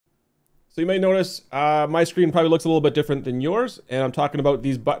So you may notice my screen probably looks a little bit different than yours, and I'm talking about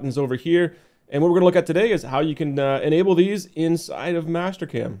these buttons over here. And what we're going to look at today is how you can enable these inside of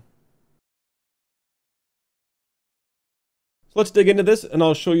Mastercam. So let's dig into this, and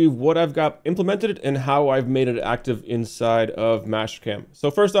I'll show you what I've got implemented and how I've made it active inside of Mastercam.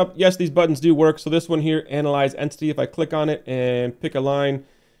 So first up, yes, these buttons do work. So this one here, Analyze Entity, if I click on it and pick a line,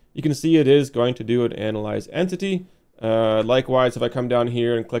 you can see it is going to do an Analyze Entity. Likewise, if I come down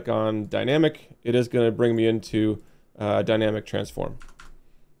here and click on Dynamic, it is going to bring me into Dynamic Transform.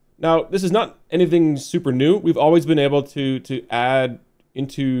 Now, this is not anything super new. We've always been able to add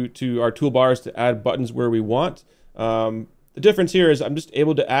into our toolbars to add buttons where we want. The difference here is I'm just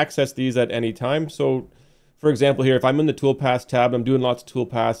able to access these at any time. So, for example, here, if I'm in the Toolpaths tab, I'm doing lots of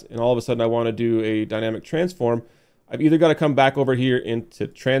toolpaths, and all of a sudden I want to do a dynamic transform, I've either got to come back over here into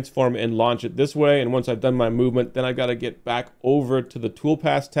transform and launch it this way, and once I've done my movement, then I've got to get back over to the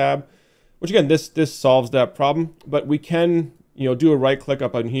Toolpaths tab, which again, this solves that problem. But we can, do a right click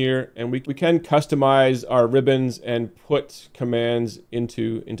up on here, and we can customize our ribbons and put commands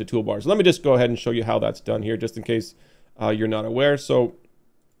into toolbars. So let me just go ahead and show you how that's done here, just in case you're not aware. So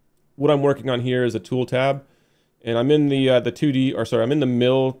what I'm working on here is a tool tab, and I'm in the I'm in the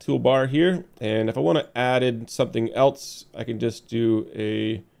mill toolbar here. And if I want to add in something else, I can just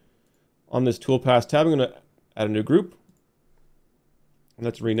do on this toolpaths tab, I'm going to add a new group.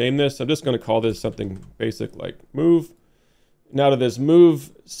 Let's rename this. I'm just going to call this something basic like move. Now to this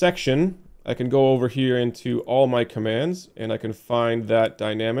move section, I can go over here into all my commands, and I can find that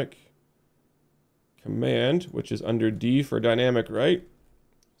dynamic command, which is under D for dynamic, right?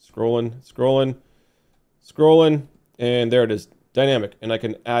 Scrolling, and there it is, dynamic. And I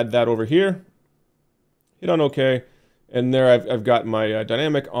can add that over here, hit on OK, and there I've got my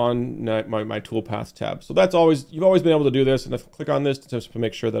dynamic on my toolpaths tab. So you've always been able to do this, and if I click on this just to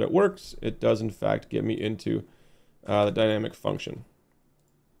make sure that it works, it does in fact get me into the dynamic function.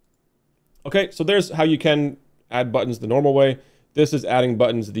 Okay, so there's how you can add buttons the normal way. This is adding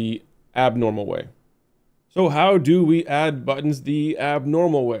buttons the abnormal way. So how do we add buttons the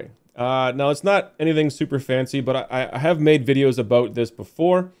abnormal way? Now, it's not anything super fancy, but I have made videos about this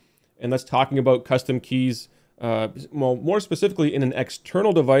before, and that's talking about custom keys, well, more specifically in an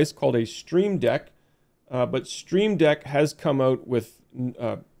external device called a Streamdeck. But Streamdeck has come out with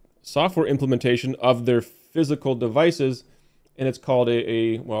software implementation of their physical devices, and it's called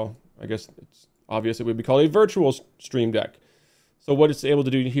well, I guess it's obvious it would be called a Virtual Streamdeck. So what it's able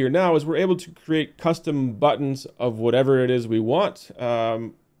to do here now is we're able to create custom buttons of whatever it is we want.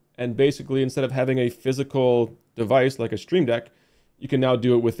 And basically, instead of having a physical device like a Stream Deck, you can now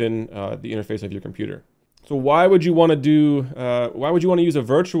do it within the interface of your computer. So why would you want to use a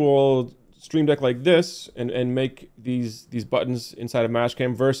virtual Stream Deck like this and make these buttons inside of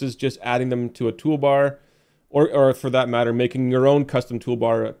Mastercam versus just adding them to a toolbar, or for that matter, making your own custom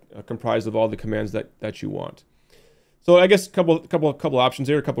toolbar comprised of all the commands that you want? So I guess a couple options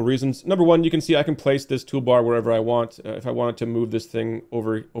here, a couple reasons. Number one, you can see I can place this toolbar wherever I want. If I wanted to move this thing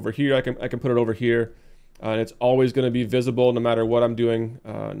over here, I can put it over here, and it's always going to be visible no matter what I'm doing,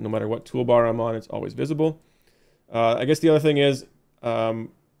 no matter what toolbar I'm on. It's always visible. I guess the other thing is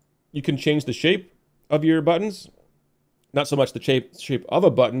you can change the shape of your buttons. Not so much the shape of a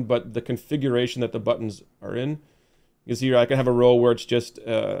button, but the configuration that the buttons are in. You can see here I can have a row where it's just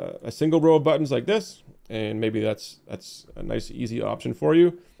a single row of buttons like this. And maybe that's a nice, easy option for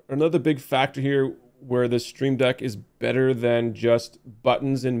you. Another big factor here where this Stream Deck is better than just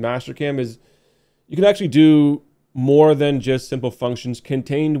buttons in Mastercam is you can actually do more than just simple functions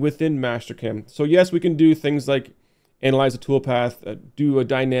contained within Mastercam. So yes, we can do things like analyze a toolpath, do a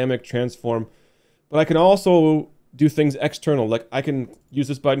dynamic transform, but I can also do things external. Like I can use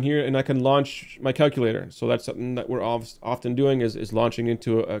this button here and I can launch my calculator. So that's something that we're often doing is launching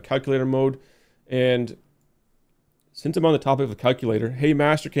into a calculator mode. And since I'm on the topic of a calculator, hey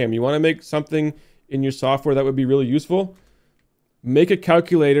Mastercam, you want to make something in your software that would be really useful? Make a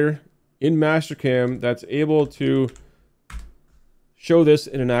calculator in Mastercam that's able to show this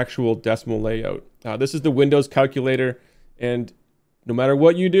in an actual decimal layout. This is the Windows calculator, and no matter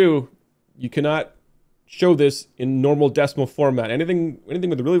what you do, you cannot show this in normal decimal format. Anything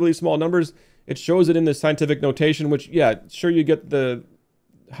with really, really small numbers, it shows it in the scientific notation, which, yeah, sure, you get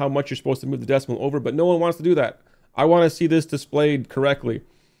how much you're supposed to move the decimal over, but no one wants to do that. I want to see this displayed correctly.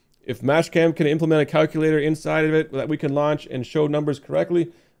 If Mastercam can implement a calculator inside of it that we can launch and show numbers correctly,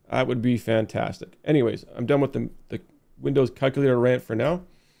 that would be fantastic. Anyways, I'm done with the Windows calculator rant for now.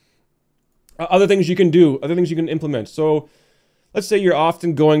 Other things you can do, other things you can implement. So let's say you're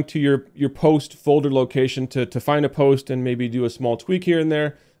often going to your post folder location to find a post and maybe do a small tweak here and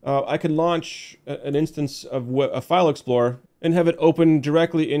there. I can launch an instance of a file explorer and have it open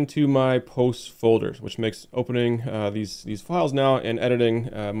directly into my posts folders, which makes opening these files now and editing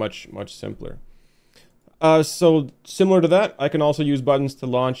much simpler. So similar to that, I can also use buttons to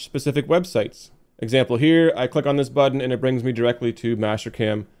launch specific websites. Example here, I click on this button and it brings me directly to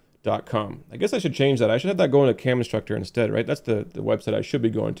Mastercam.com. I guess I should change that. I should have that going to camInstructor instead, right? That's the website I should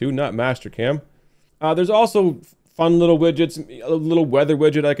be going to, not Mastercam. There's also fun little widgets, a little weather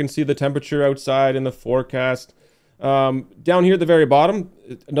widget. I can see the temperature outside and the forecast. Down here at the very bottom,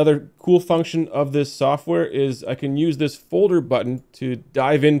 another cool function of this software is I can use this folder button to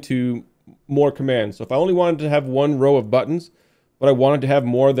dive into more commands. So if I only wanted to have one row of buttons, but I wanted to have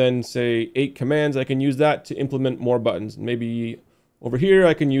more than, say, 8 commands, I can use that to implement more buttons. Maybe over here,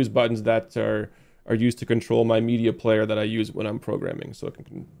 I can use buttons that are used to control my media player that I use when I'm programming. So I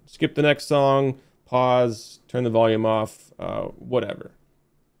can skip the next song, pause, turn the volume off, whatever.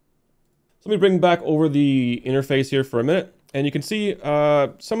 So let me bring back over the interface here for a minute, and you can see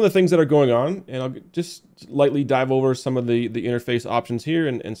some of the things that are going on, and I'll just lightly dive over some of the interface options here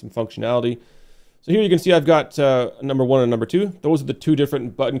and some functionality. So here you can see I've got number 1 and number 2. Those are the 2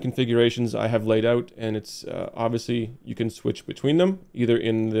 different button configurations I have laid out, and it's obviously you can switch between them either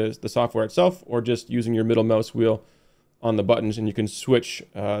in the software itself or just using your middle mouse wheel on the buttons, and you can switch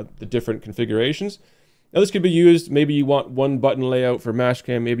the different configurations. Now this could be used, maybe you want one button layout for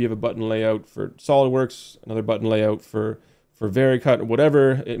Mastercam, maybe you have a button layout for SolidWorks, another button layout for VariCut,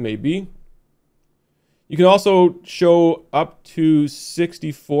 whatever it may be. You can also show up to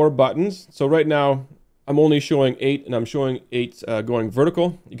 64 buttons. So right now I'm only showing 8, and I'm showing 8 going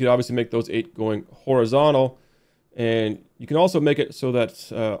vertical. You could obviously make those 8 going horizontal, and you can also make it so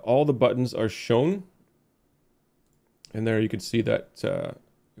that all the buttons are shown. And there you can see that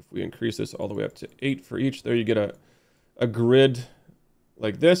if we increase this all the way up to 8 for each, there you get a grid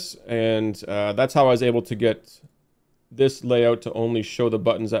like this. And that's how I was able to get this layout to only show the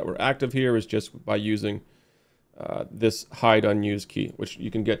buttons that were active here, is just by using this hide unused key, which you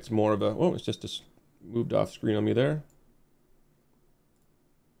can get to more of a, oh, it's just moved off screen on me there.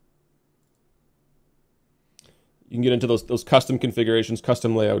 You can get into those custom configurations,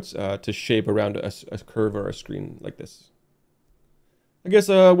 custom layouts to shape around a curve or a screen like this. I guess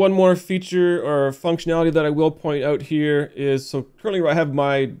one more feature or functionality that I will point out here is, so currently I have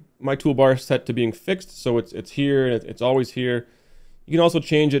my toolbar set to being fixed, so it's here and it's always here. You can also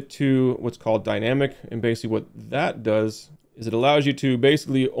change it to what's called dynamic, and basically what that does is it allows you to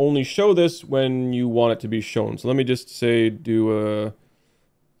basically only show this when you want it to be shown. So let me just say do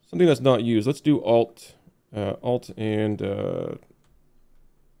something that's not used. Let's do Alt and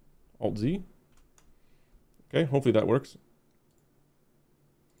Alt Z. Okay, hopefully that works.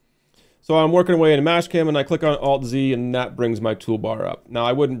 So I'm working away in Mastercam and I click on Alt Z and that brings my toolbar up. Now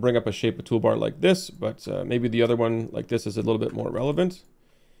I wouldn't bring up a shape of toolbar like this, but maybe the other one like this is a little bit more relevant.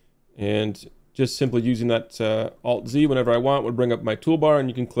 And just simply using that Alt Z whenever I want would bring up my toolbar, and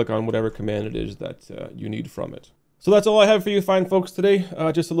you can click on whatever command it is that you need from it. So that's all I have for you fine folks today.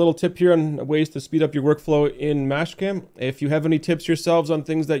 Just a little tip here on ways to speed up your workflow in Mastercam. If you have any tips yourselves on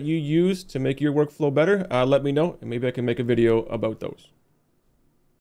things that you use to make your workflow better, let me know and maybe I can make a video about those.